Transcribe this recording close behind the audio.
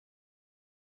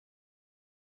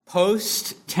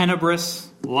Post tenebris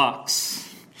lux.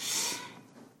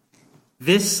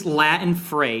 This Latin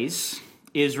phrase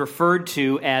is referred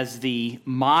to as the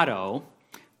motto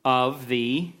of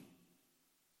the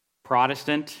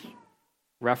Protestant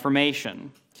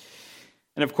Reformation.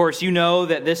 And of course, you know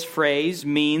that this phrase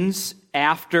means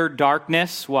after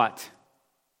darkness, what?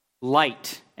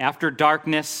 Light. After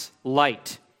darkness,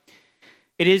 light.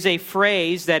 It is a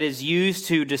phrase that is used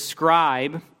to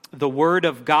describe the Word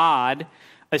of God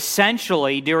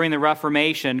essentially during the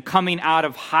Reformation coming out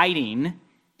of hiding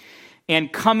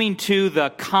and coming to the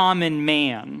common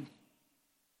man.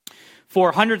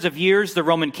 For hundreds of years, the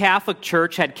Roman Catholic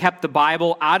Church had kept the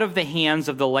Bible out of the hands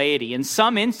of the laity. In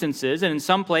some instances and in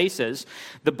some places,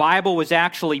 the Bible was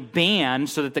actually banned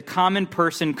so that the common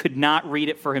person could not read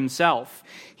it for himself.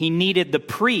 He needed the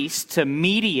priest to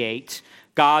mediate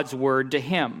God's word to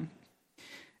him.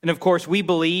 And of course, we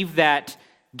believe that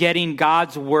getting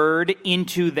God's word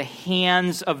into the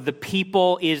hands of the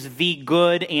people is the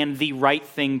good and the right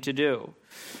thing to do.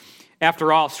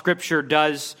 After all, Scripture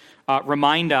does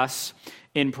remind us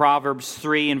in Proverbs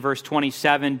 3 and verse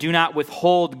 27, do not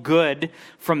withhold good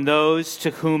from those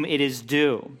to whom it is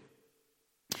due.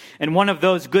 And one of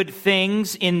those good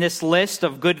things in this list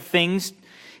of good things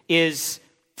is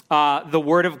the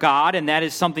Word of God, and that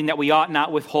is something that we ought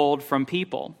not withhold from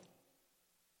people.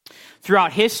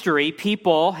 Throughout history,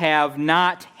 people have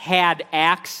not had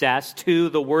access to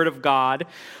the Word of God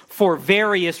for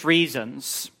various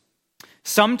reasons.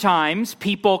 Sometimes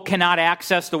people cannot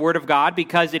access the Word of God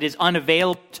because it is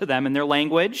unavailable to them in their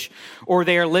language, or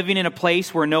they are living in a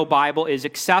place where no Bible is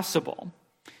accessible.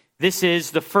 This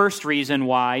is the first reason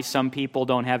why some people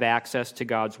don't have access to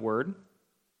God's Word.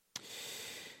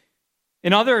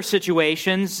 In other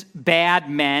situations, bad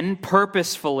men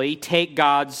purposefully take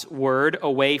God's word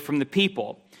away from the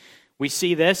people. We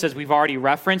see this, as we've already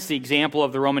referenced, the example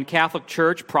of the Roman Catholic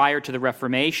Church prior to the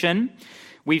Reformation.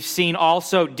 We've seen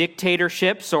also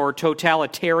dictatorships or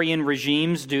totalitarian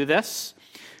regimes do this.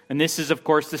 And this is, of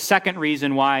course, the second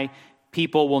reason why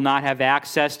people will not have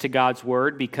access to God's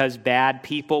word, because bad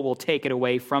people will take it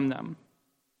away from them.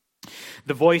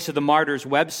 The Voice of the Martyrs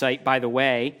website, by the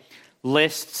way,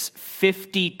 lists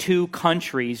 52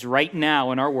 countries right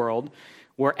now in our world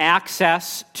where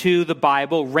access to the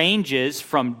Bible ranges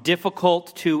from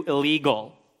difficult to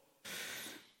illegal.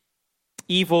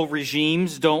 Evil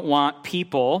regimes don't want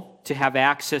people to have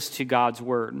access to God's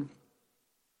word.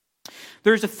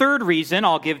 There's a third reason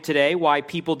I'll give today why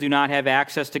people do not have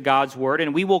access to God's word, and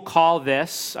I'm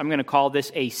going to call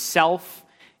this a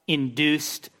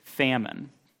self-induced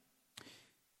famine.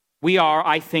 We are,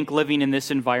 I think, living in this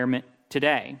environment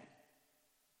today.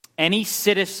 Any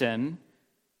citizen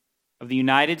of the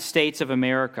United States of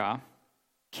America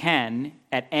can,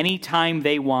 at any time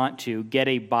they want to, get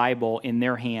a Bible in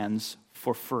their hands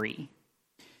for free.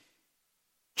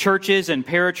 Churches and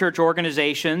parachurch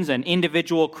organizations and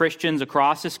individual Christians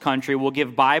across this country will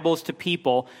give Bibles to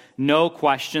people, no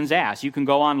questions asked. You can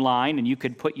go online and you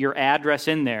could put your address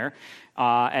in there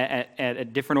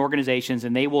at different organizations,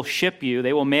 and they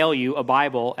will mail you a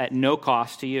Bible at no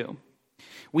cost to you.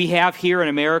 We have here in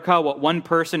America what one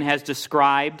person has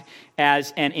described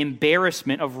as an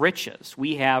embarrassment of riches.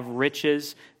 We have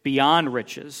riches beyond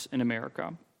riches in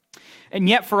America. And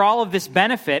yet, for all of this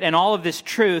benefit and all of this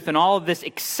truth and all of this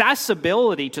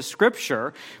accessibility to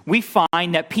Scripture, we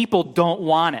find that people don't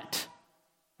want it.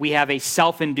 We have a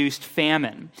self-induced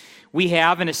famine. We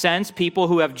have, in a sense, people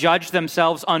who have judged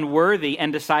themselves unworthy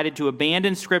and decided to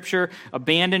abandon Scripture,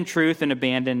 abandon truth, and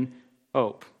abandon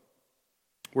hope.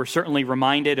 We're certainly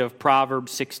reminded of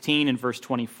Proverbs 16 and verse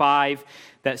 25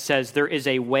 that says, there is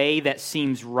a way that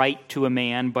seems right to a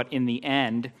man, but in the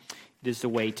end, it is the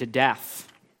way to death.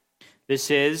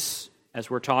 This is, as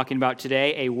we're talking about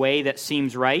today, a way that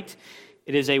seems right.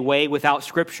 It is a way without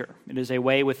Scripture. It is a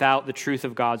way without the truth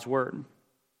of God's Word.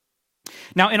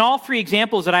 Now, in all three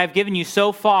examples that I've given you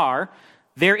so far,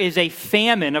 there is a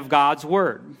famine of God's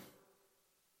Word.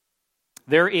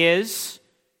 There is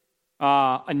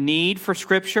a need for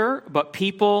Scripture, but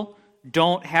people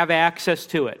don't have access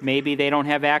to it. Maybe they don't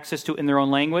have access to it in their own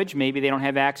language. Maybe they don't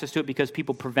have access to it because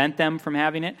people prevent them from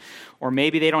having it. Or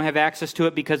maybe they don't have access to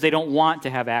it because they don't want to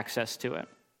have access to it.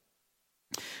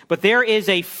 But there is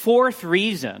a fourth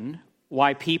reason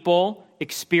why people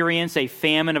experience a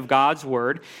famine of God's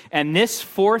Word, and this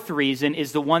fourth reason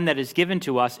is the one that is given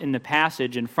to us in the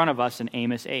passage in front of us in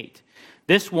Amos 8.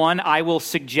 This one, I will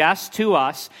suggest to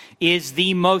us, is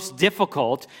the most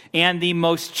difficult and the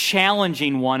most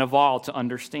challenging one of all to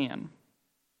understand.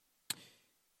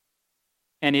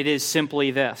 And it is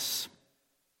simply this: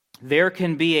 there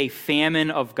can be a famine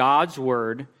of God's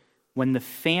Word when the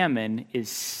famine is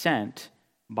sent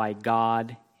by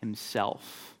God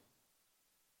himself.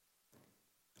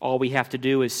 All we have to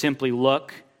do is simply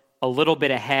look a little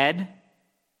bit ahead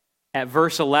at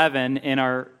verse 11 in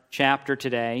our chapter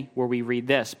today, where we read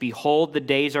this: "Behold, the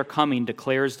days are coming,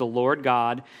 declares the Lord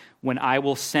God, when I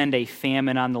will send a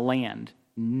famine on the land,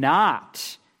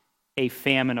 not a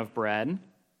famine of bread,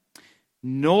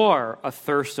 nor a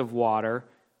thirst of water,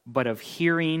 but of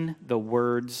hearing the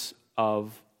words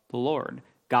of the Lord."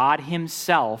 God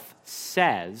himself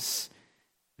says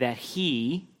that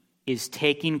he is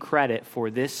taking credit for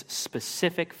this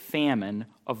specific famine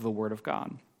of the Word of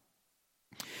God.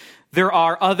 There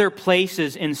are other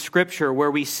places in Scripture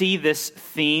where we see this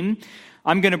theme.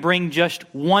 I'm going to bring just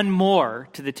one more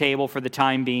to the table for the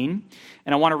time being.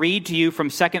 And I want to read to you from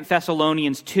 2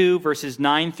 Thessalonians 2, verses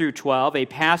 9 through 12, a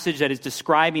passage that is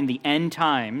describing the end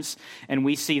times. And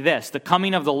we see this: "The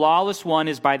coming of the lawless one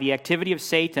is by the activity of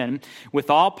Satan,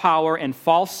 with all power and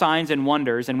false signs and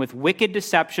wonders, and with wicked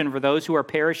deception for those who are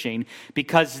perishing,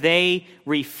 because they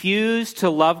refuse to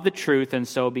love the truth and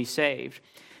so be saved.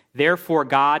 Therefore,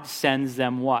 God sends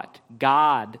them" what?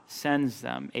 God sends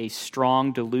them a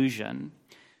strong delusion,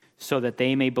 so that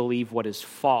they may believe what is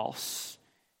false,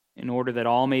 in order that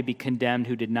all may be condemned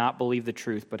who did not believe the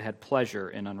truth, but had pleasure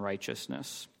in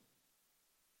unrighteousness.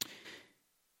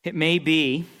 It may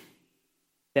be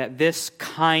that this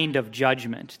kind of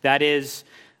judgment, that is,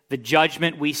 the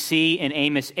judgment we see in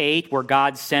Amos 8, where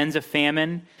God sends a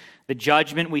famine, the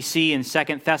judgment we see in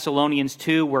 2 Thessalonians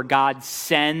 2, where God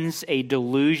sends a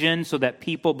delusion so that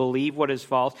people believe what is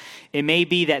false, it may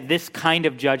be that this kind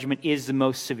of judgment is the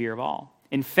most severe of all.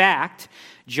 In fact,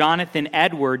 Jonathan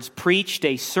Edwards preached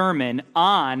a sermon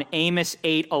on Amos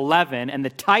 8:11, and the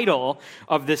title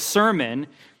of this sermon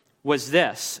was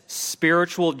this: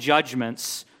 "Spiritual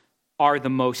judgments are the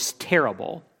most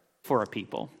terrible for a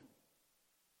people."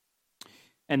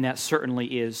 And that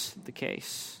certainly is the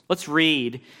case. Let's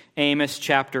read Amos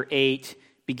chapter 8,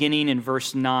 beginning in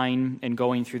verse 9 and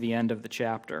going through the end of the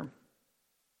chapter.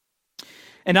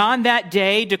 "And on that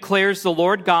day, declares the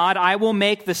Lord God, I will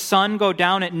make the sun go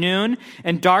down at noon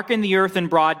and darken the earth in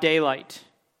broad daylight.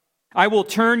 I will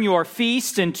turn your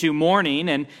feasts into mourning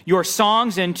and your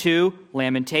songs into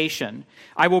lamentation.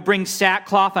 I will bring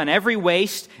sackcloth on every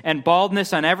waist and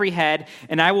baldness on every head,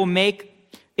 and I will make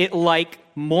it like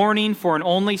mourning for an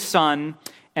only son,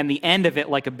 and the end of it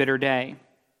like a bitter day.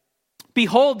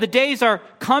 Behold, the days are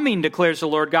coming, declares the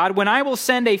Lord God, when I will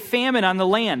send a famine on the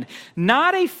land,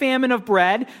 not a famine of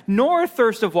bread, nor a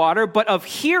thirst of water, but of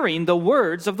hearing the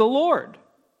words of the Lord.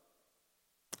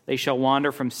 They shall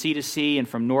wander from sea to sea and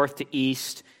from north to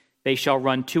east. They shall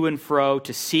run to and fro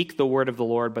to seek the word of the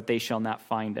Lord, but they shall not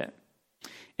find it.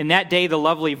 In that day the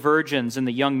lovely virgins and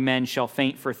the young men shall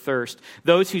faint for thirst.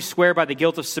 Those who swear by the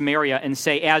guilt of Samaria and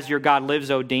say, as your God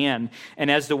lives, O Dan, and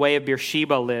as the way of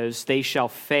Beersheba lives, they shall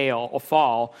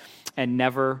fall, and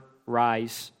never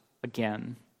rise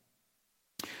again."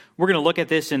 We're going to look at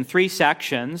this in three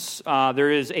sections. There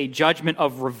is a judgment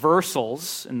of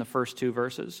reversals in the first two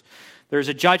verses. There's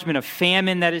a judgment of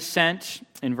famine that is sent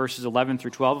in verses 11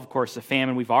 through 12. Of course, the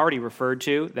famine we've already referred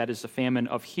to. That is the famine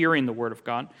of hearing the word of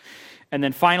God. And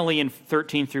then finally in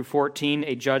 13 through 14,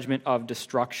 a judgment of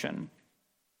destruction.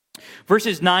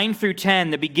 Verses 9 through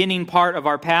 10, the beginning part of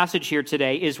our passage here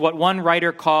today, is what one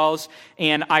writer calls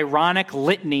an ironic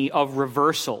litany of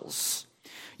reversals.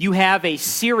 You have a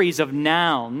series of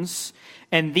nouns,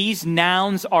 and these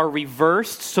nouns are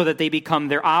reversed so that they become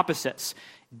their opposites.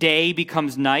 Day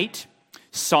becomes night,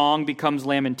 song becomes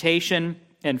lamentation,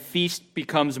 and feast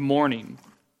becomes mourning.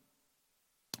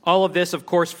 All of this, of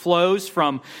course, flows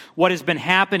from what has been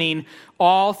happening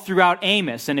all throughout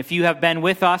Amos. And if you have been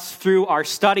with us through our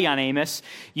study on Amos,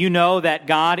 you know that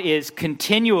God is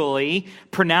continually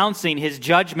pronouncing his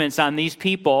judgments on these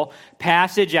people,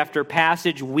 passage after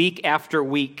passage, week after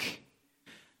week.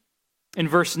 In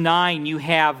verse 9, you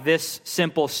have this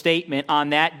simple statement: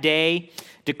 "On that day,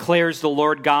 declares the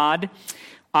Lord God,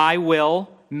 I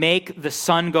will make the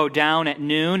sun go down at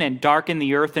noon and darken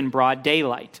the earth in broad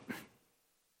daylight."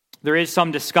 There is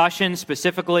some discussion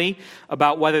specifically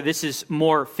about whether this is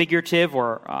more figurative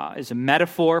or is a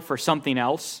metaphor for something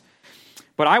else.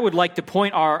 But I would like to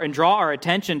point and draw our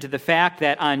attention to the fact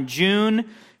that on June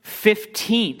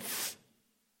 15th,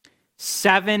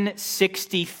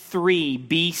 763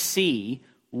 BC,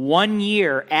 1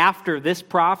 year after this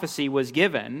prophecy was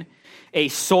given, a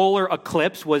solar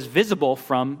eclipse was visible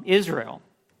from Israel.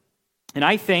 And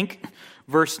I think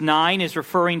Verse 9 is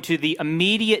referring to the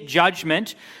immediate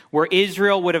judgment where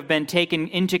Israel would have been taken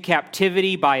into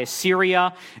captivity by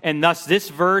Assyria, and thus this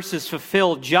verse is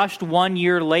fulfilled just 1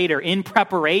 year later in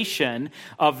preparation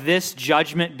of this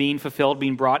judgment being fulfilled,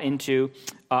 being brought into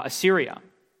Assyria.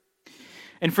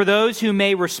 And for those who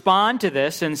may respond to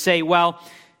this and say, well,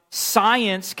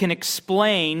 science can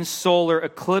explain solar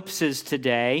eclipses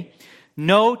today,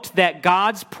 note that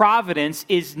God's providence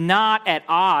is not at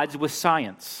odds with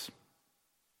science.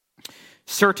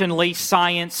 Certainly,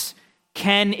 science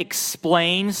can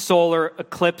explain solar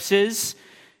eclipses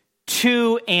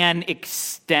to an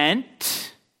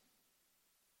extent,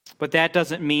 but that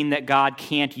doesn't mean that God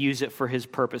can't use it for his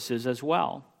purposes as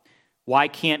well. Why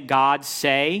can't God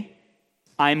say,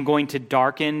 I'm going to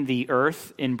darken the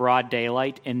earth in broad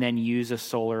daylight and then use a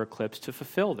solar eclipse to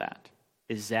fulfill that?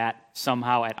 Is that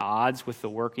somehow at odds with the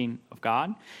working of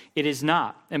God? It is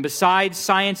not. And besides,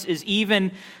 science is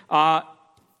even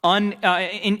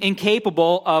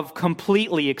incapable of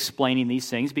completely explaining these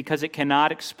things because it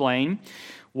cannot explain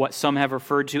what some have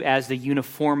referred to as the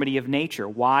uniformity of nature.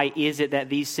 Why is it that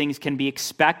these things can be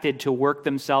expected to work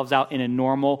themselves out in a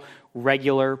normal,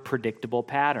 regular, predictable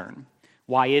pattern?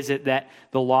 Why is it that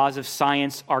the laws of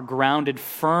science are grounded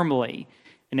firmly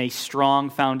in a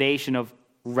strong foundation of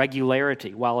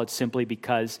regularity? Well, it's simply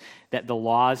because that the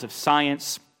laws of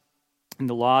science and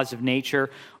the laws of nature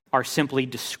are simply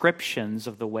descriptions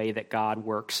of the way that God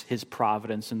works his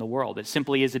providence in the world. It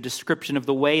simply is a description of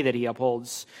the way that he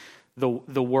upholds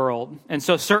the world. And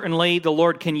so certainly the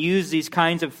Lord can use these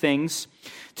kinds of things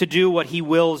to do what he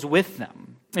wills with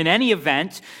them. In any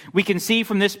event, we can see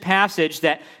from this passage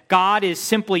that God is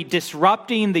simply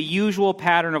disrupting the usual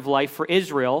pattern of life for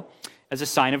Israel as a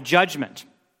sign of judgment.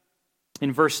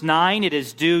 In verse 9, it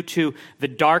is due to the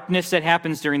darkness that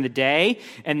happens during the day.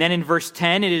 And then in verse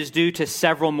 10, it is due to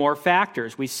several more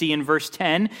factors. We see in verse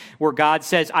 10 where God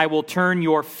says, I will turn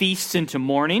your feasts into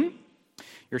mourning,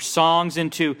 your songs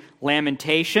into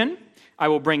lamentation. I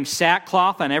will bring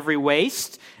sackcloth on every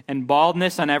waist and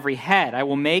baldness on every head. I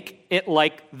will make it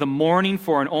like the mourning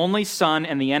for an only son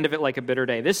and the end of it like a bitter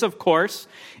day. This, of course,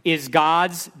 is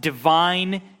God's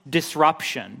divine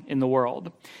disruption in the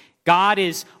world. God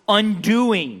is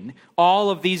undoing all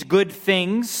of these good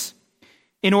things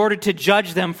in order to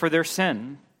judge them for their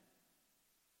sin.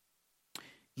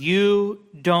 You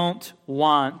don't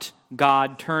want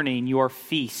God turning your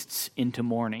feasts into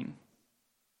mourning.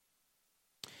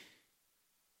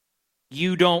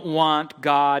 You don't want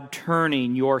God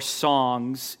turning your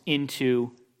songs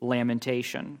into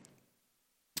lamentation.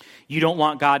 You don't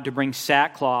want God to bring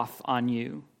sackcloth on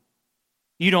you.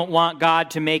 You don't want God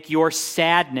to make your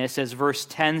sadness, as verse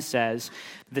 10 says,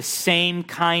 the same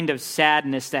kind of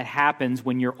sadness that happens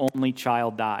when your only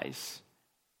child dies.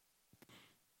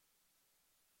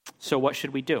 So what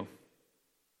should we do?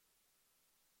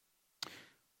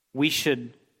 We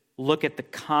should look at the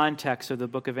context of the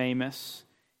book of Amos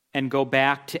and go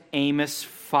back to Amos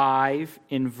 5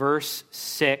 in verse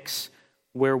 6,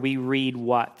 where we read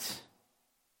what?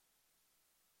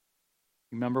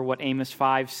 Remember what Amos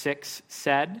 5:6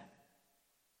 said?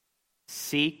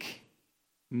 Seek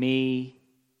me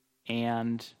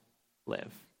and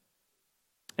live.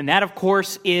 And that, of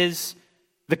course, is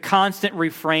the constant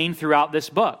refrain throughout this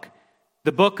book.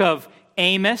 The book of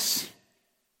Amos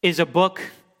is a book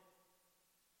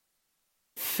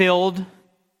filled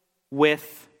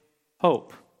with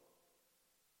hope.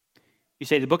 You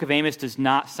say the book of Amos does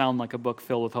not sound like a book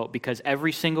filled with hope, because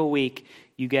every single week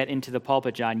you get into the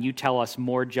pulpit, John, you tell us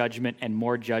more judgment and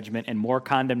more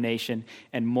condemnation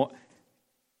and more.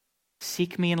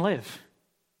 Seek me and live.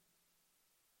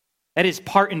 That is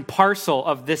part and parcel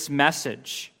of this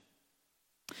message.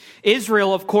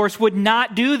 Israel, of course, would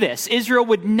not do this. Israel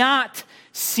would not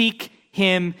seek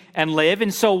him and live.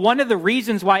 And so one of the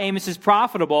reasons why Amos is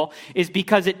profitable is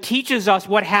because it teaches us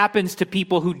what happens to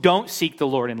people who don't seek the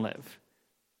Lord and live.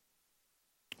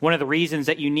 One of the reasons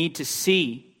that you need to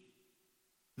see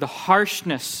the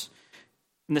harshness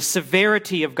and the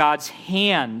severity of God's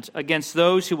hand against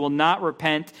those who will not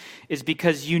repent is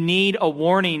because you need a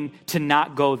warning to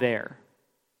not go there.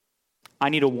 I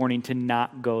need a warning to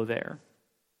not go there.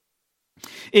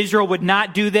 Israel would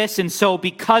not do this, and so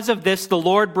because of this, the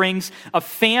Lord brings a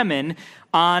famine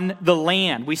on the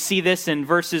land. We see this in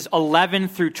verses 11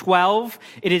 through 12.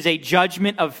 It is a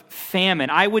judgment of famine.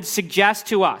 I would suggest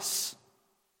to us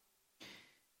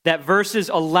that verses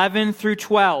 11 through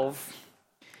 12,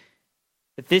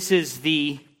 that this is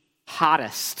the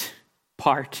hottest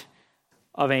part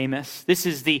of Amos. This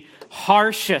is the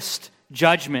harshest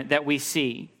judgment that we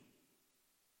see.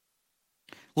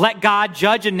 Let God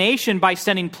judge a nation by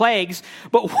sending plagues,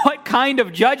 but what kind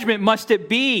of judgment must it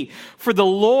be for the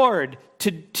Lord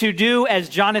to do, as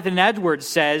Jonathan Edwards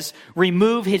says,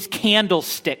 remove his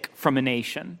candlestick from a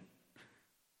nation?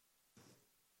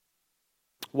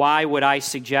 Why would I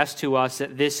suggest to us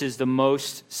that this is the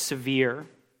most severe?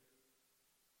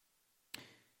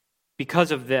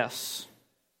 Because of this.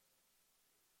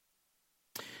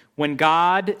 When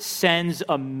God sends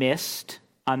a mist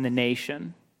on the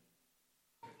nation,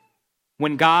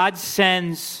 when God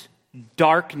sends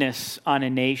darkness on a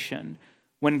nation,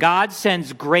 when God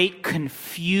sends great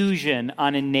confusion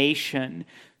on a nation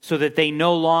so that they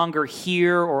no longer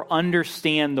hear or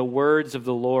understand the words of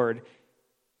the Lord,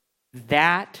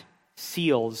 that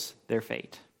seals their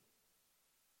fate.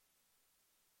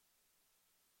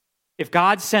 If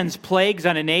God sends plagues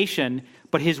on a nation,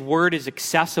 but his word is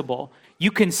accessible,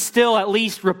 you can still at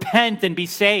least repent and be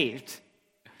saved.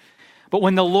 But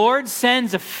when the Lord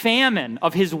sends a famine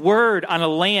of his word on a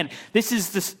land, this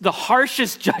is the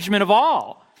harshest judgment of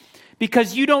all,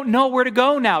 because you don't know where to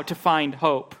go now to find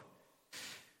hope.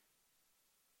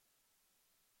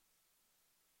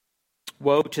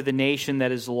 Woe to the nation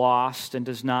that is lost and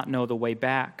does not know the way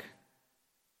back.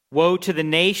 Woe to the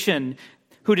nation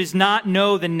who does not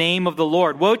know the name of the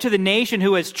Lord. Woe to the nation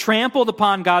who has trampled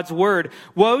upon God's word.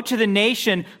 Woe to the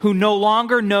nation who no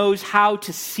longer knows how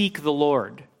to seek the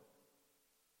Lord.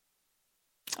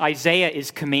 Isaiah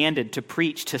is commanded to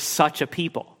preach to such a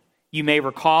people. You may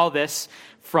recall this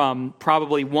from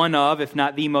probably one of, if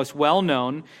not the most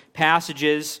well-known,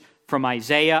 passages from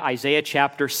Isaiah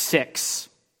chapter 6,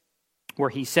 where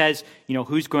he says,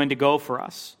 who's going to go for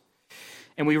us?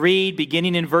 And we read,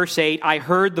 beginning in verse 8, I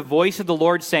heard the voice of the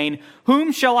Lord saying,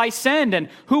 whom shall I send, and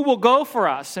who will go for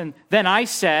us? And then I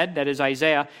said, that is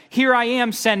Isaiah, here I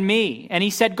am, send me. And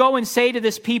he said, go and say to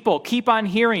this people, keep on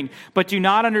hearing, but do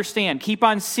not understand. Keep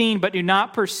on seeing, but do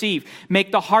not perceive.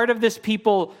 Make the heart of this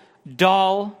people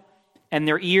dull, and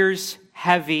their ears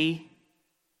heavy,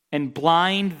 and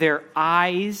blind their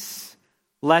eyes,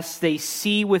 lest they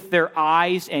see with their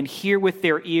eyes and hear with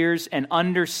their ears and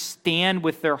understand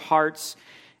with their hearts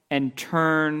and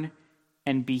turn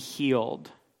and be healed.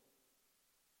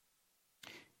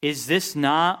 Is this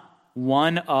not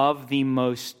one of the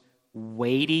most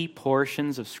weighty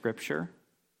portions of Scripture,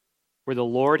 where the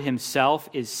Lord himself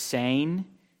is saying,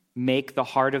 make the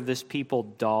heart of this people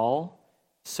dull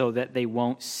so that they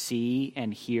won't see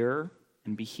and hear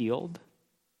and be healed?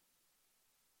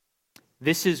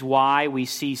 This is why we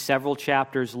see several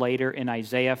chapters later in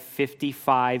Isaiah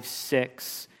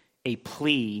 55:6 a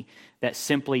plea that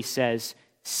simply says,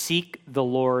 seek the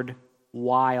Lord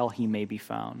while he may be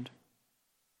found.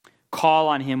 Call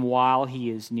on him while he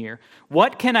is near.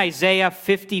 What can Isaiah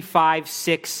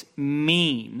 55:6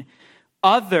 mean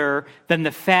other than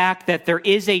the fact that there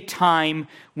is a time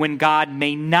when God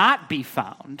may not be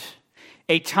found,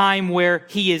 a time where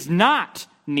he is not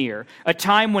near, a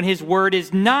time when his word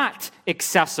is not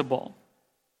accessible?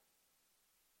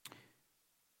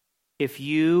 If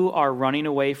you are running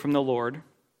away from the Lord,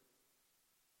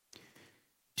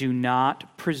 do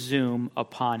not presume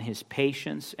upon his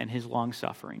patience and his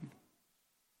long-suffering.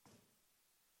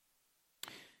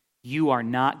 You are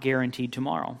not guaranteed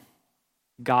tomorrow.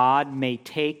 God may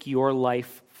take your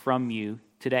life from you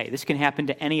today. This can happen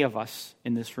to any of us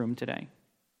in this room today.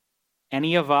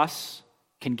 Any of us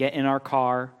can get in our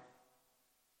car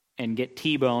and get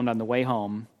T-boned on the way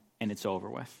home, and it's over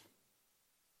with.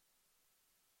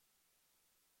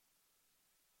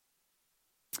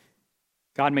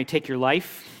 God may take your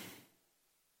life,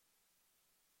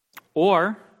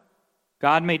 or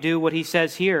God may do what he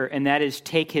says here, and that is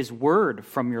take his word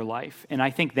from your life. And I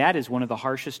think that is one of the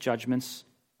harshest judgments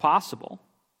possible.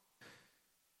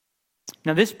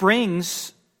 Now, this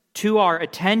brings to our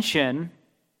attention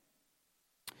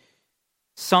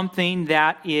something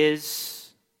that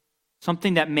makes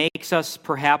us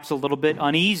perhaps a little bit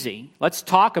uneasy. Let's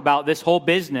talk about this whole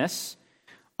business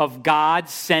of God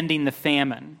sending the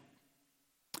famine.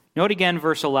 Note again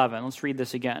verse 11. Let's read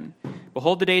this again.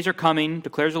 Behold, the days are coming,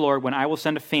 declares the Lord, when I will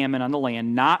send a famine on the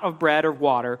land, not of bread or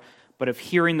water, but of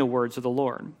hearing the words of the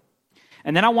Lord.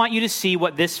 And then I want you to see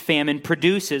what this famine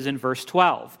produces in verse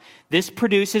 12. This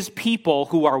produces people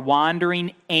who are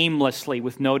wandering aimlessly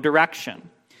with no direction.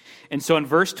 And so in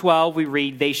verse 12 we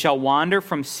read, they shall wander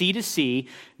from sea to sea,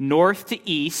 north to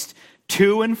east,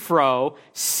 to and fro,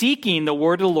 seeking the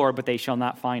word of the Lord, but they shall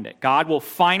not find it. God will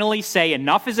finally say,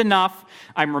 enough is enough.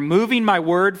 I'm removing my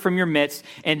word from your midst.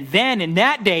 And then in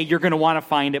that day, you're going to want to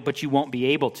find it, but you won't be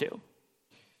able to.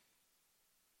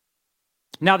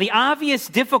 Now, the obvious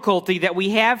difficulty that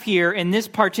we have here in this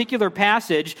particular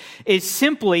passage is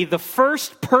simply the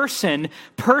first person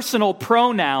personal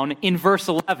pronoun in verse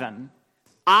 11.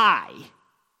 I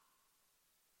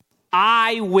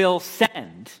will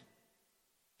send.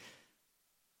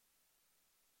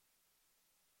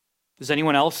 Does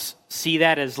anyone else see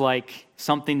that as like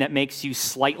something that makes you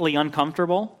slightly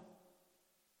uncomfortable?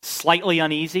 Slightly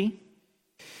uneasy?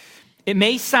 It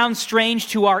may sound strange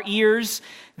to our ears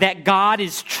that God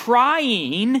is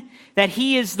trying, that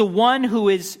he is the one who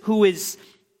is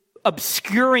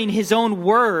obscuring his own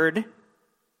word.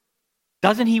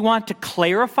 Doesn't he want to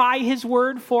clarify his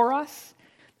word for us?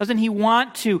 Doesn't he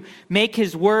want to make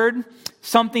his word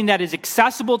something that is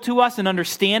accessible to us and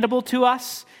understandable to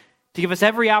us, to give us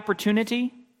every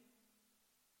opportunity?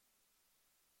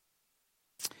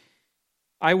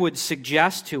 I would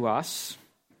suggest to us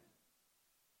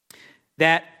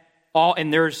that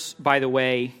and there's, by the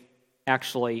way,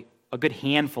 actually a good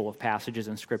handful of passages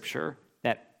in Scripture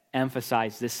that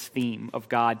emphasize this theme of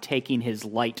God taking his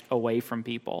light away from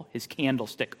people, his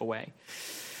candlestick away.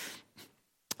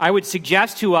 I would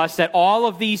suggest to us that all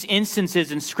of these instances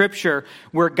in Scripture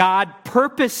where God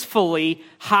purposefully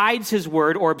hides his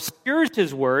word or obscures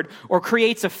his word or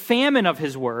creates a famine of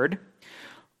his word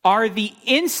are the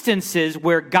instances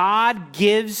where God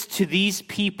gives to these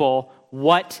people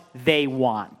what they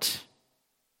want.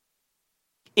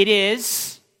 It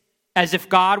is as if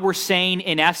God were saying,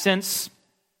 in essence,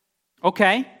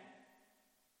 okay,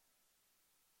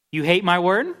 you hate my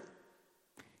word?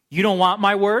 You don't want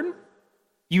my word?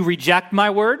 You reject my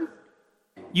word?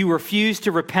 You refuse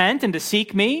to repent and to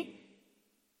seek me?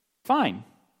 Fine.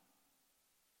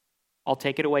 I'll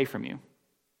take it away from you.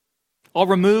 I'll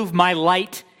remove my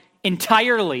light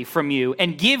entirely from you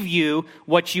and give you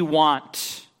what you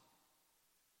want.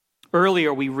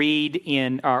 Earlier we read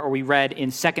in 2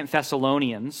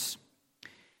 Thessalonians,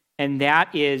 and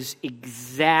that is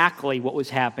exactly what was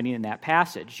happening in that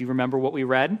passage. You remember what we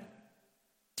read?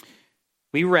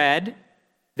 We read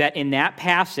that in that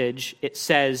passage it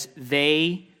says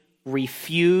they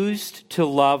refused to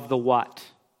love the what?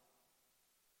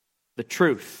 The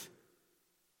truth.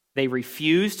 They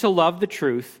refused to love the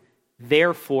truth,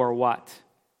 therefore what?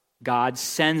 God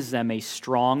sends them a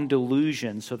strong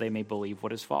delusion so they may believe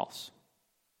what is false.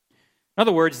 In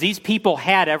other words, these people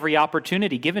had every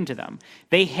opportunity given to them.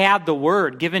 They had the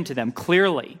word given to them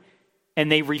clearly,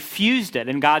 and they refused it.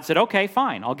 And God said, okay,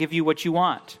 fine, I'll give you what you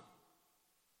want.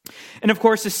 And of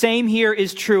course, the same here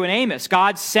is true in Amos.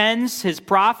 God sends his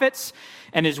prophets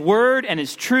and his word and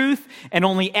his truth, and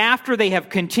only after they have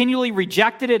continually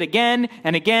rejected it again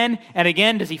and again and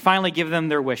again does he finally give them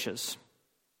their wishes.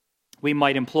 We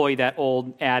might employ that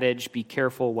old adage, be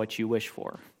careful what you wish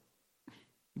for.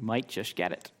 You might just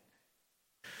get it.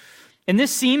 And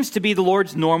this seems to be the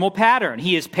Lord's normal pattern.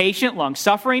 He is patient,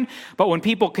 long-suffering, but when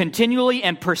people continually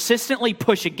and persistently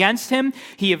push against him,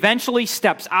 he eventually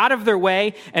steps out of their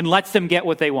way and lets them get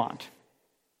what they want.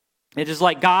 It is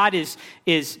like God is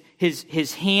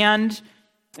his hand.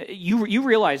 You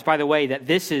realize, by the way, that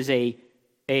this is a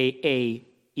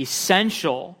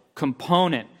essential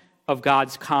component of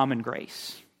God's common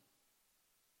grace.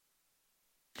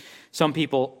 Some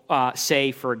people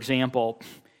say, for example,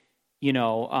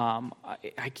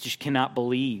 I just cannot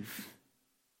believe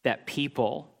that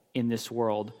people in this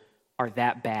world are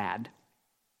that bad.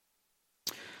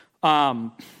 I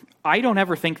don't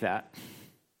ever think that.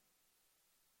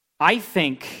 I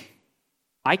think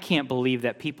I can't believe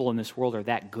that people in this world are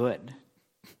that good.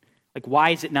 Like,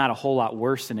 why is it not a whole lot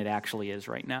worse than it actually is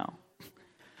right now?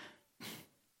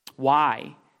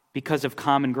 Why? Because of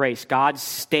common grace. God's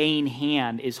staying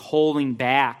hand is holding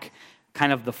back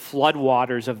kind of the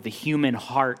floodwaters of the human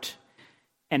heart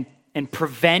and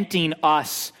preventing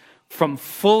us from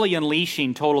fully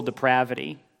unleashing total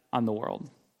depravity on the world.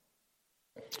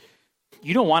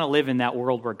 You don't want to live in that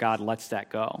world where God lets that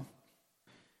go.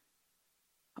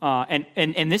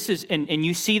 And this is and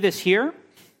you see this here.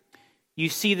 You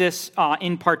see this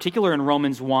in particular in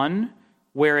Romans 1,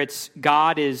 where it's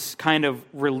God is kind of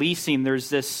releasing. There's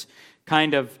this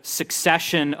kind of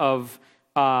succession of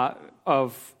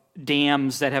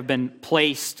dams that have been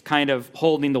placed, kind of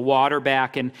holding the water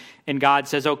back, and God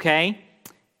says, "Okay,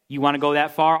 you want to go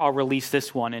that far? I'll release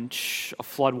this one," and a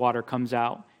flood water comes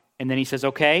out. And then He says,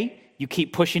 "Okay, you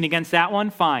keep pushing against that one?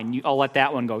 Fine, I'll let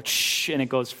that one go," and it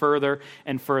goes further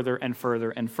and further and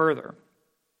further and further.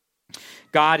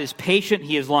 God is patient.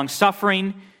 He is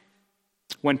long-suffering.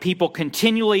 When people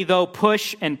continually, though,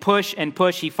 push and push and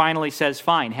push, He finally says,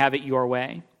 "Fine, have it your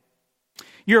way."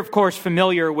 You're, of course,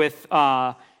 familiar with,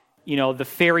 the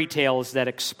fairy tales that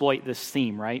exploit this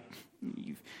theme, right?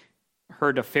 You've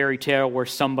heard a fairy tale where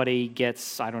somebody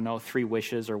gets, 3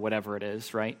 wishes or whatever it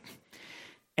is, right?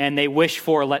 And they wish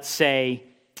for, let's say,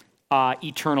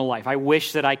 eternal life. I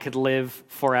wish that I could live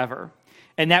forever.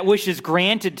 And that wish is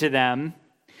granted to them,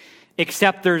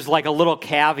 except there's like a little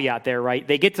caveat there, right?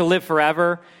 They get to live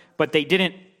forever, but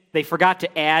they forgot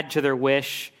to add to their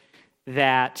wish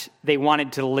that they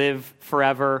wanted to live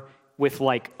forever with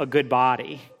like a good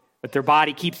body. But their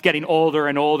body keeps getting older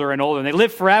and older and older. And they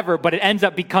live forever, but it ends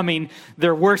up becoming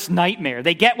their worst nightmare.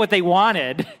 They get what they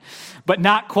wanted, but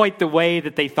not quite the way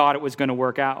that they thought it was going to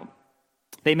work out.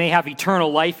 They may have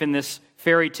eternal life in this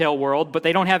fairy tale world, but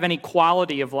they don't have any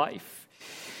quality of life.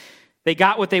 They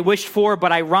got what they wished for,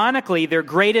 but ironically, their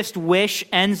greatest wish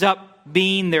ends up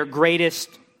being their greatest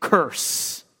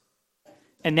curse.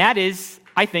 And that is,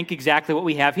 I think, exactly what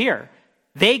we have here.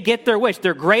 They get their wish.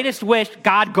 Their greatest wish,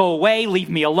 God, go away, leave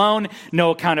me alone,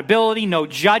 no accountability, no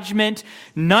judgment,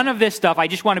 none of this stuff. I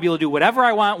just want to be able to do whatever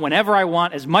I want, whenever I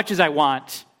want, as much as I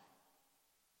want.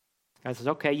 God says,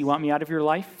 okay, you want me out of your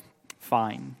life?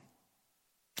 Fine.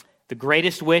 The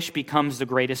greatest wish becomes the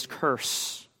greatest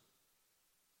curse.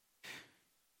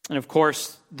 And of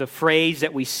course, the phrase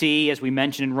that we see, as we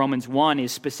mentioned in Romans 1,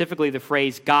 is specifically the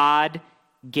phrase, God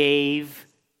gave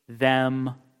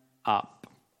them up.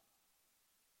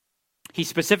 He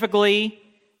specifically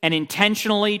and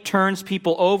intentionally turns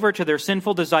people over to their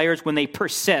sinful desires when they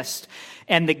persist.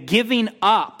 And the giving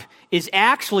up is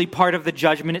actually part of the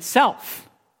judgment itself.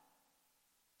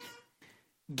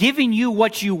 Giving you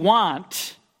what you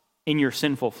want in your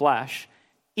sinful flesh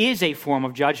is a form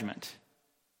of judgment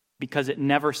because it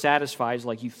never satisfies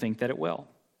like you think that it will.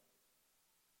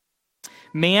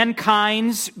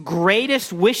 Mankind's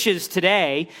greatest wishes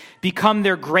today become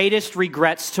their greatest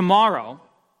regrets tomorrow.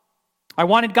 I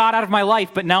wanted God out of my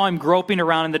life, but now I'm groping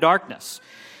around in the darkness.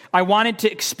 I wanted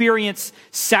to experience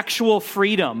sexual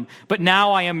freedom, but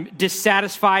now I am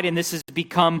dissatisfied and this has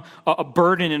become a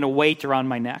burden and a weight around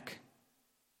my neck.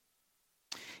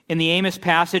 In the Amos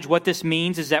passage, what this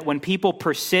means is that when people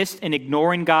persist in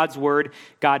ignoring God's word,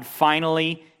 God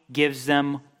finally gives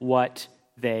them what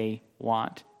they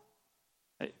want.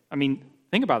 I mean,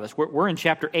 think about this. We're in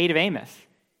chapter 8 of Amos.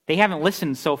 They haven't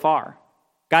listened so far.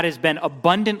 God has been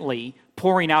abundantly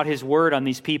pouring out his word on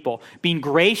these people, being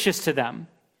gracious to them.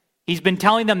 He's been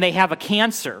telling them they have a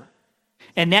cancer.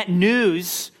 And that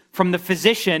news from the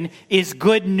physician is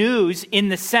good news in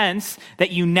the sense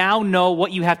that you now know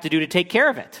what you have to do to take care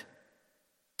of it.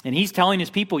 And he's telling his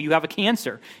people, you have a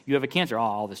cancer. You have a cancer. Oh,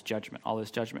 all this judgment, all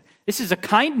this judgment. This is a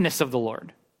kindness of the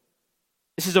Lord.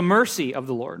 This is a mercy of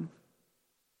the Lord.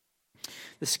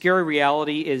 The scary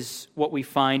reality is what we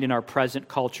find in our present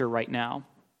culture right now.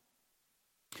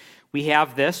 We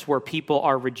have this where people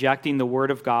are rejecting the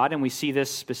word of God, and we see this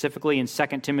specifically in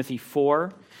 2 Timothy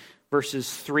 4,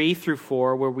 verses 3 through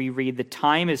 4, where we read, "The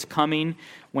time is coming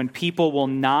when people will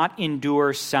not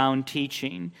endure sound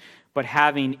teaching, but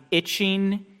having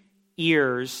itching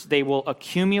ears, they will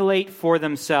accumulate for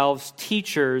themselves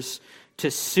teachers to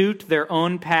suit their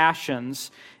own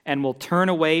passions, and will turn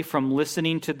away from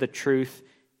listening to the truth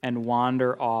and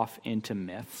wander off into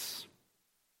myths."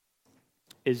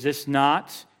 Is this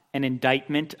not an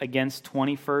indictment against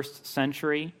 21st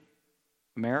century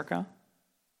America?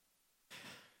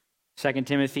 2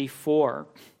 Timothy 4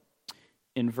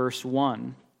 in verse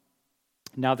 1.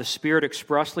 "Now the Spirit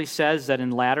expressly says that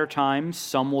in latter times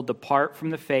some will depart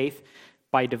from the faith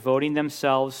by devoting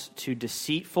themselves to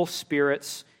deceitful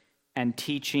spirits and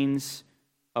teachings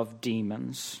of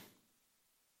demons."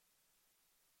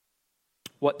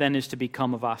 What then is to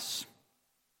become of us?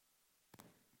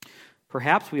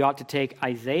 Perhaps we ought to take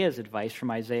Isaiah's advice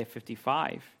from Isaiah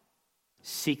 55.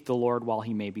 Seek the Lord while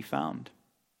he may be found,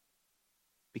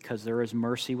 because there is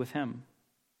mercy with him.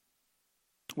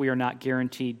 We are not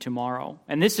guaranteed tomorrow.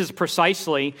 And this is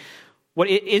precisely what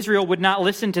Israel would not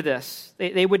listen to this.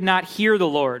 They would not hear the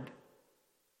Lord.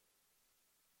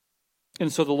 And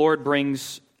so the Lord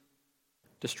brings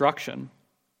destruction.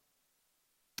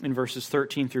 In verses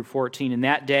 13 through 14, "In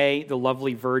that day the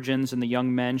lovely virgins and the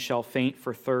young men shall faint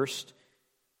for thirst.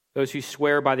 Those who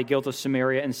swear by the guilt of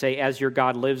Samaria and say, 'As your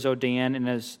God lives, O Dan, and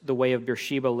as the way of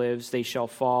Beersheba lives, they shall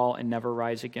fall and never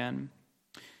rise again.'"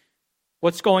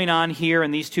 What's going on here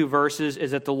in these two verses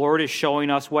is that the Lord is showing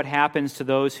us what happens to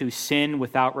those who sin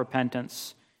without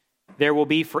repentance. There will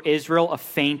be for Israel a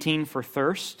fainting for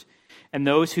thirst, and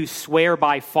those who swear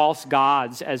by false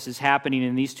gods, as is happening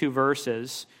in these two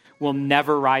verses, will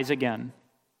never rise again.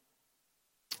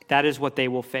 That is what they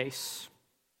will face.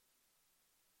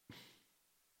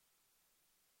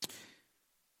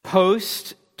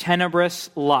 Post tenebris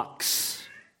lux.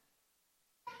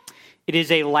 It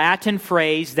is a Latin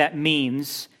phrase that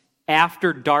means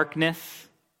after darkness,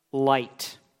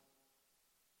 light.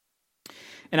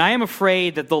 And I am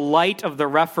afraid that the light of the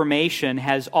Reformation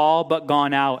has all but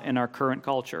gone out in our current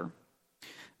culture.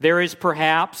 There is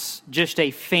perhaps just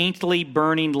a faintly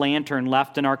burning lantern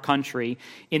left in our country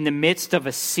in the midst of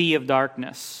a sea of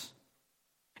darkness.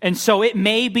 And so it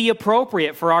may be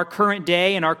appropriate for our current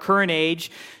day and our current age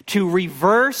to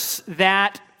reverse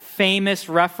that famous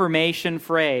Reformation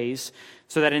phrase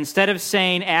so that instead of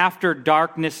saying after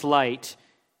darkness, light,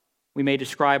 we may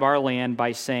describe our land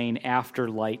by saying after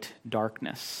light,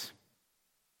 darkness.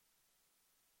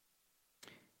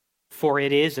 For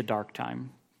it is a dark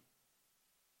time.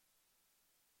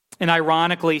 And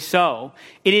ironically so.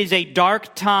 It is a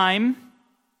dark time.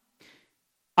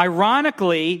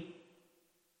 Ironically,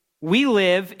 we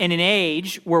live in an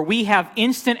age where we have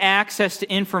instant access to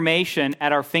information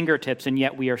at our fingertips, and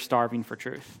yet we are starving for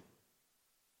truth.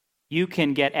 You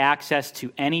can get access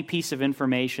to any piece of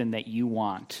information that you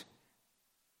want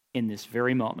in this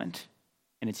very moment,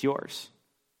 and it's yours.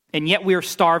 And yet we are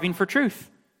starving for truth.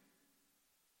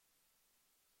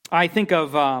 I think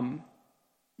of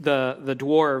the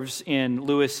dwarves in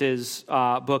Lewis's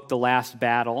book, The Last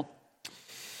Battle.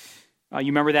 You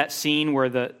remember that scene where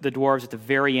the dwarves at the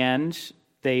very end,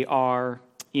 they are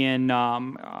in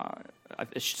a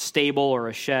stable or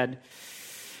a shed,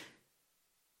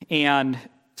 and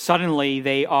suddenly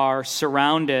they are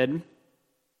surrounded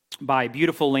by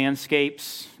beautiful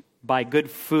landscapes, by good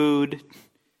food,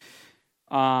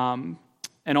 and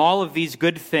all of these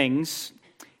good things,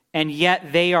 and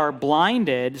yet they are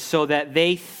blinded so that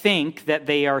they think that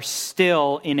they are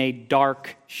still in a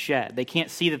dark shed. They can't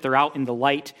see that they're out in the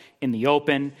light, in the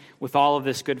open, with all of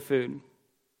this good food.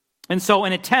 And so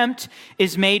an attempt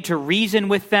is made to reason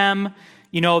with them.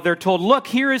 You know, they're told, look,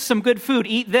 here is some good food,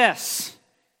 eat this.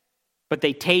 But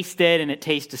they taste it, and it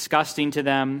tastes disgusting to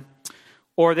them.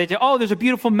 Or they say, oh, there's a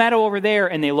beautiful meadow over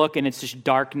there, and they look, and it's just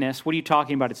darkness. What are you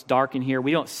talking about? It's dark in here.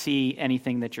 We don't see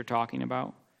anything that you're talking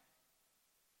about.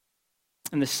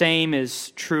 And the same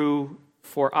is true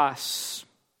for us.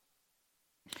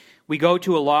 We go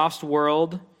to a lost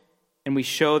world, and we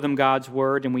show them God's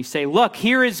word, and we say, look,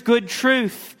 here is good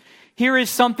truth. Here is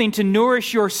something to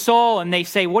nourish your soul. And they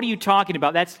say, what are you talking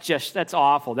about? That's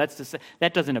awful.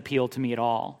 That doesn't appeal to me at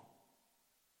all.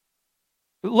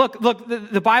 Look,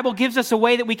 the Bible gives us a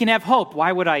way that we can have hope.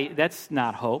 Why would I? That's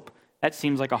not hope. That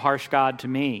seems like a harsh God to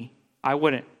me. I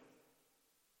wouldn't.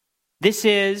 This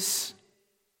is,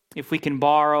 if we can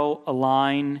borrow a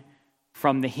line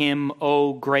from the hymn,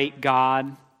 O Great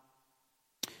God,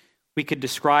 we could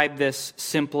describe this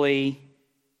simply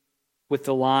with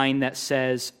the line that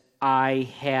says, I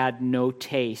had no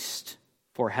taste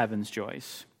for heaven's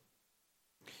joys.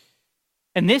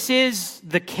 And this is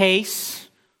the case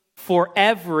for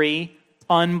every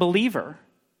unbeliever.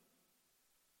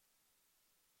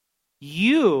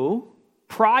 You,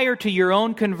 prior to your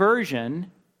own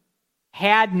conversion,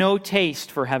 had no taste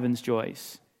for heaven's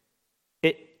joys.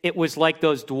 It was like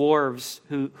those dwarves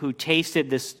who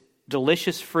tasted this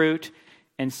delicious fruit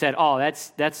and said, oh,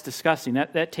 that's disgusting.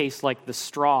 That tastes like the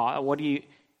straw. We're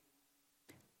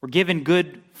given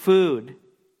good food.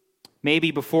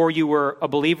 Maybe before you were a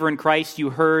believer in Christ,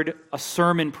 you heard a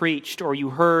sermon preached, or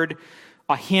you heard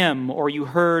a hymn, or you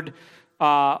heard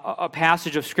a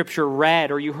passage of Scripture read,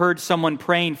 or you heard someone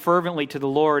praying fervently to the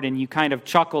Lord, and you kind of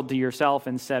chuckled to yourself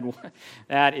and said, well,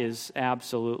 that is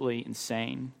absolutely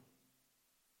insane.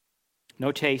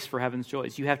 No taste for heaven's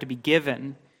joys. You have to be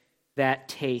given that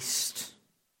taste.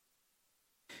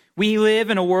 We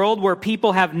live in a world where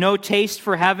people have no taste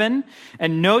for heaven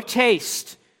and no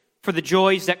taste for the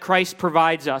joys that Christ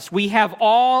provides us. We have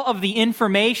all of the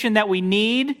information that we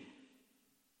need,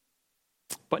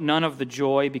 but none of the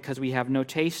joy because we have no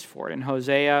taste for it. In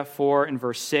Hosea 4 and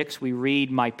verse 6, we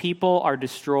read, my people are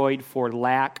destroyed for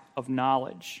lack of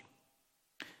knowledge.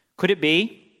 Could it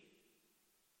be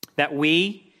that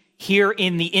we, here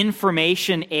in the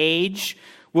information age,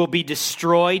 will be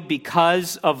destroyed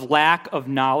because of lack of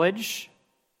knowledge?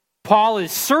 Paul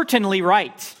is certainly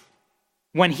right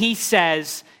when he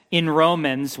says in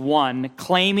Romans 1,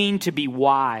 claiming to be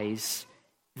wise,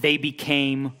 they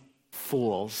became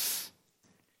fools.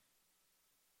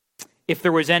 If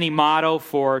there was any motto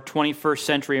for 21st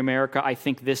century America, I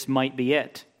think this might be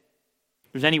it.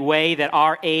 If there's any way that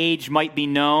our age might be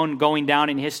known going down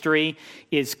in history,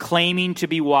 is claiming to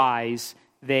be wise,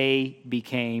 they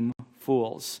became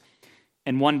fools.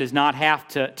 And one does not have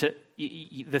to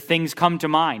the things come to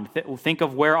mind. Think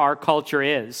of where our culture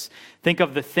is. Think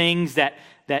of the things that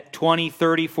 20,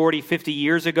 30, 40, 50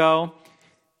 years ago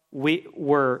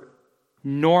were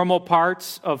normal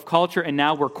parts of culture, and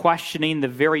now we're questioning the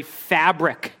very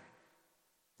fabric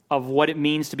of what it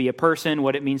means to be a person,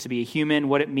 what it means to be a human,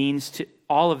 what it means to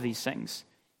all of these things.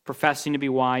 Professing to be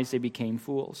wise, they became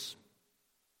fools.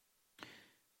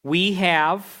 We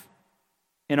have,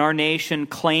 in our nation,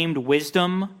 claimed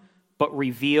wisdom, but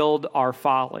revealed our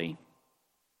folly.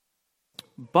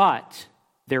 But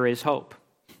there is hope.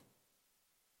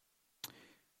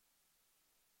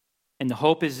 And the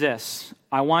hope is this.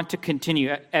 I want to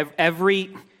continue.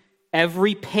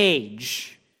 Every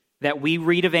page that we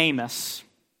read of Amos,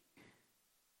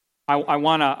 I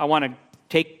want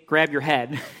to grab your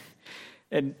head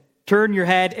and turn your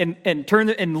head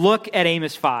and look at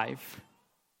Amos 5.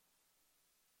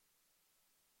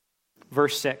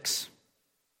 Verse 6.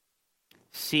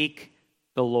 Seek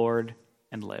the Lord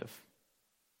and live.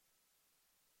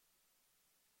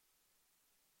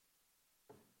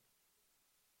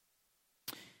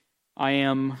 I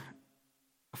am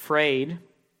afraid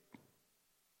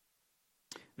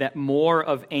that more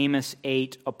of Amos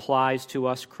 8 applies to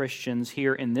us Christians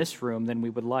here in this room than we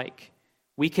would like.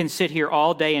 We can sit here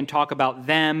all day and talk about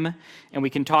them, and we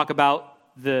can talk about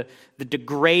the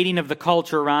degrading of the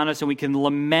culture around us, and we can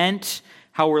lament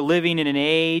how we're living in an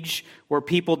age where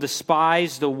people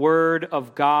despise the Word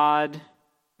of God,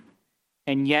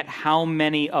 and yet how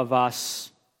many of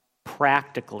us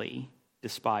practically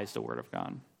despise the Word of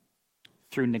God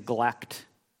through neglect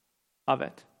of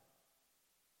it?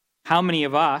 How many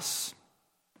of us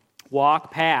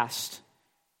walk past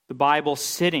the Bible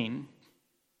sitting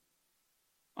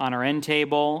on our end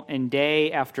table, and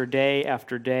day after day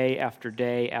after day after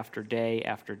day after day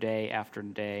after day after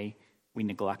day, we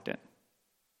neglect it?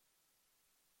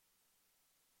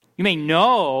 You may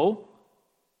know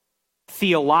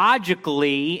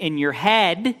theologically in your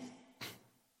head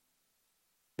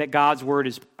that God's Word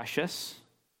is precious,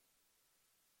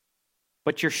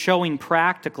 but you're showing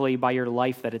practically by your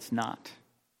life that it's not.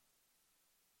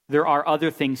 There are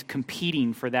other things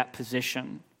competing for that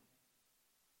position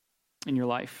in your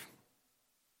life.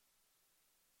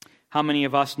 How many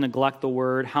of us neglect the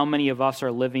Word? How many of us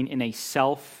are living in a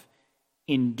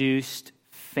self-induced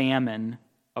famine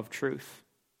of truth?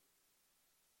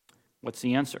 What's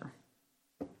the answer?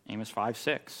 Amos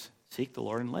 5:6. Seek the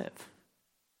Lord and live.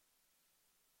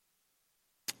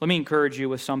 Let me encourage you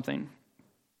with something.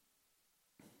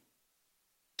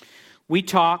 We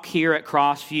talk here at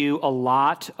Crossview a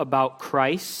lot about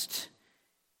Christ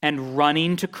and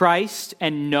running to Christ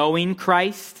and knowing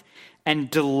Christ and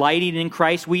delighting in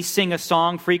Christ. We sing a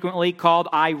song frequently called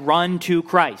I Run to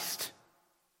Christ.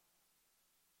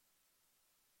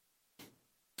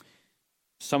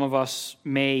 Some of us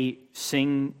may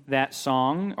sing that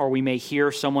song, or we may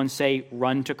hear someone say,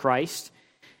 run to Christ,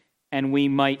 and we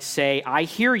might say, I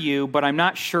hear you, but I'm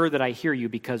not sure that I hear you,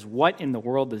 because what in the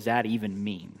world does that even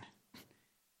mean?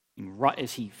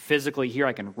 Is he physically here?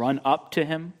 I can run up to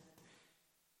him?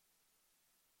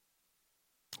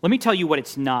 Let me tell you what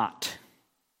it's not.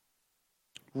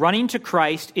 Running to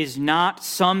Christ is not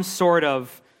some sort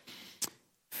of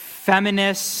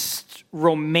feminist,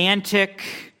 romantic,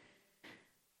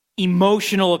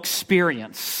 emotional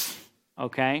experience,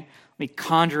 okay? Let me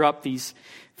conjure up these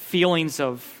feelings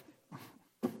of,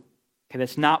 okay,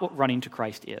 that's not what running to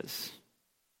Christ is.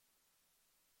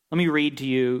 Let me read to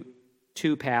you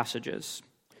two passages.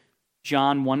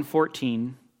 John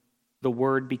 1:14, the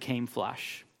Word became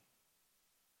flesh.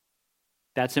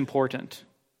 That's important.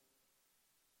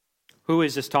 Who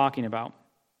is this talking about?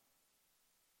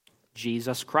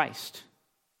 Jesus Christ.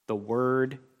 The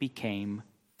Word became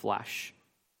flesh.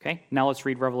 Okay, now let's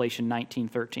read Revelation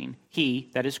 19:13. He,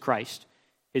 that is Christ,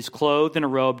 is clothed in a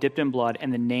robe dipped in blood,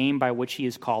 and the name by which he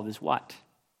is called is what?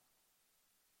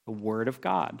 The Word of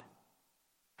God.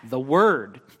 The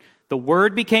Word. The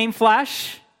Word became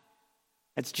flesh.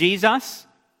 That's Jesus.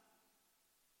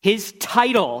 His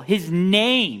title, his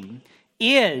name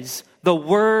is the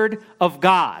Word of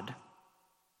God.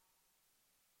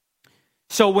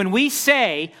 So when we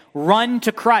say, run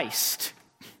to Christ,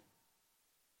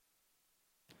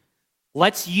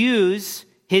 let's use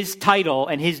his title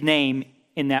and his name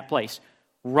in that place.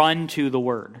 Run to the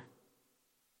Word.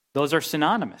 Those are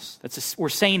synonymous. We're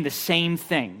saying the same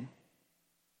thing.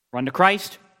 Run to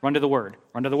Christ, run to the Word.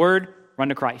 Run to the Word, run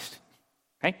to Christ.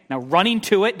 Okay? Now, running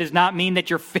to it does not mean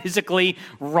that you're physically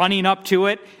running up to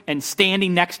it and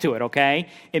standing next to it, okay?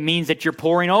 It means that you're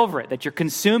poring over it, that you're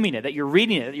consuming it, that you're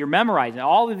reading it, that you're memorizing it,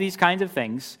 all of these kinds of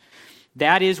things.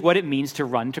 That is what it means to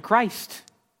run to Christ.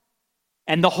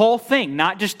 And the whole thing,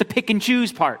 not just the pick and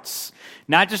choose parts,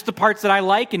 not just the parts that I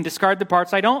like and discard the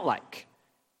parts I don't like.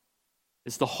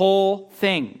 It's the whole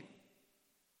thing.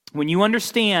 When you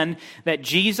understand that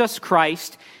Jesus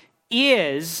Christ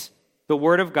is the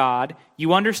Word of God,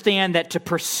 you understand that to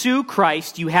pursue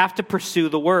Christ, you have to pursue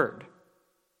the Word.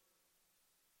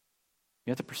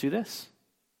 You have to pursue this.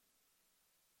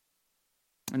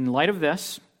 In light of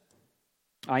this,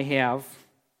 I have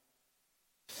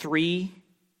 3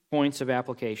 points of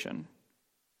application.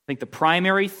 I think the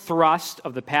primary thrust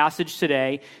of the passage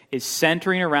today is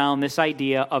centering around this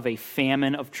idea of a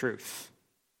famine of truth.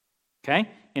 Okay?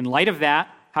 In light of that,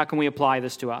 how can we apply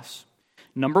this to us?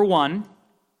 Number 1,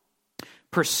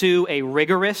 pursue a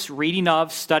rigorous reading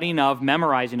of, studying of,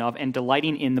 memorizing of, and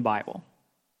delighting in the Bible.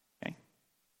 Okay?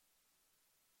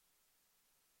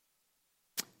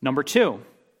 Number 2,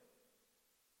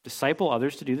 disciple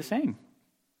others to do the same.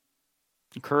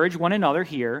 Encourage one another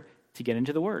here to get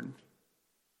into the Word.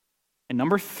 And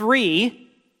number 3,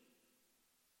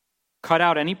 cut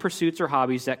out any pursuits or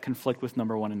hobbies that conflict with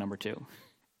number 1 and number 2.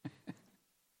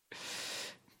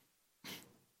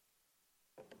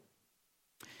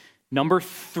 Number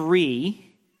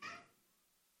 3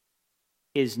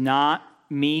 is not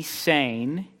me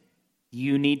saying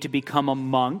you need to become a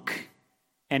monk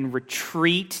and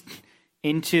retreat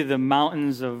into the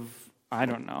mountains of, I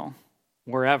don't know,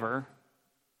 wherever,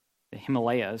 the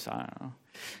Himalayas, I don't know,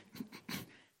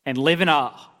 and live in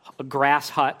a grass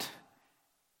hut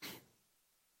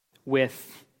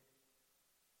with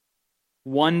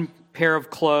one pair of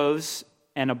clothes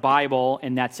and a Bible,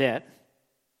 and that's it.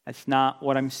 That's not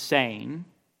what I'm saying,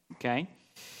 okay?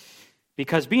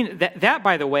 Because being that,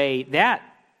 by the way, that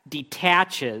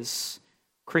detaches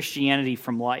Christianity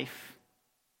from life.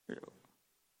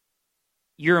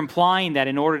 You're implying that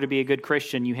in order to be a good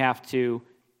Christian, you have to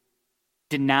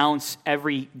denounce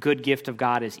every good gift of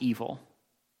God as evil.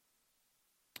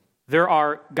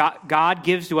 God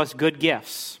gives to us good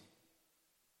gifts,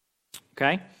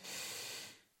 okay,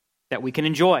 that we can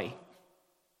enjoy.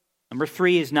 Number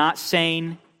 3 is not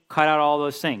saying cut out all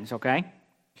those things, okay?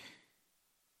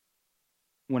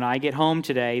 When I get home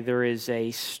today, there is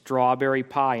a strawberry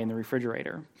pie in the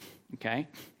refrigerator, okay?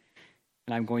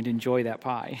 And I'm going to enjoy that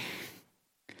pie.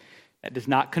 That does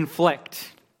not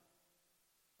conflict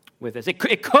with this. It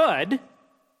could,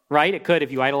 right? It could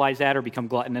if you idolize that or become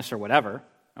gluttonous or whatever,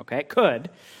 okay? It could,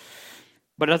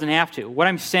 but it doesn't have to. What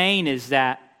I'm saying is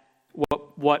that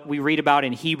what we read about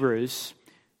in Hebrews,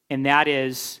 and that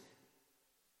is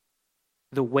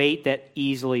the weight that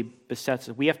easily besets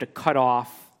us. We have to cut off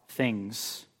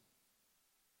things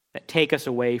that take us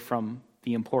away from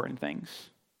the important things.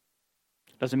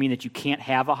 Doesn't mean that you can't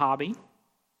have a hobby.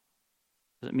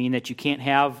 Doesn't mean that you can't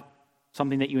have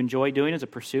something that you enjoy doing as a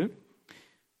pursuit.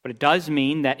 But it does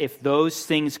mean that if those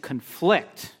things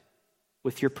conflict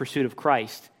with your pursuit of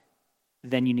Christ,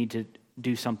 then you need to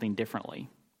do something differently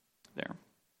there.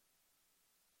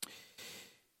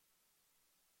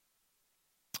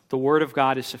 The Word of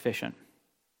God is sufficient.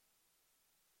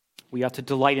 We ought to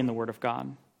delight in the Word of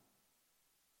God.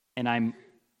 And I'm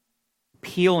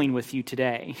appealing with you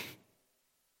today.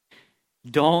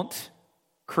 Don't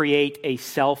create a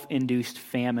self-induced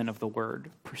famine of the Word.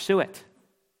 Pursue it.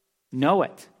 Know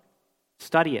it.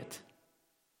 Study it.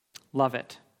 Love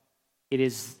it.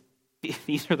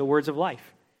 These are the words of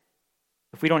life.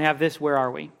 If we don't have this, where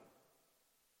are we?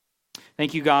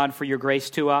 Thank you, God, for your grace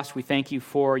to us. We thank you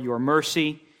for your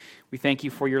mercy. We thank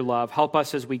you for your love. Help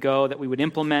us as we go, that we would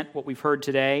implement what we've heard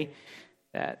today,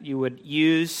 that you would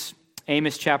use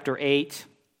Amos chapter 8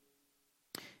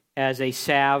 as a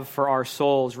salve for our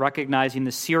souls, recognizing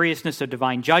the seriousness of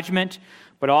divine judgment,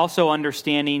 but also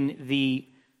understanding the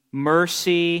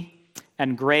mercy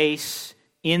and grace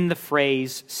in the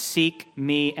phrase, seek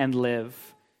me and live.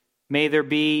 May there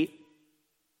be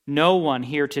no one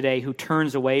here today who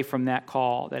turns away from that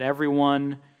call, that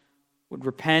everyone would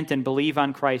repent and believe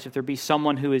on Christ. If there be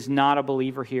someone who is not a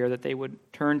believer here, that they would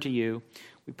turn to you.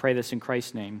 We pray this in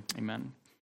Christ's name. Amen.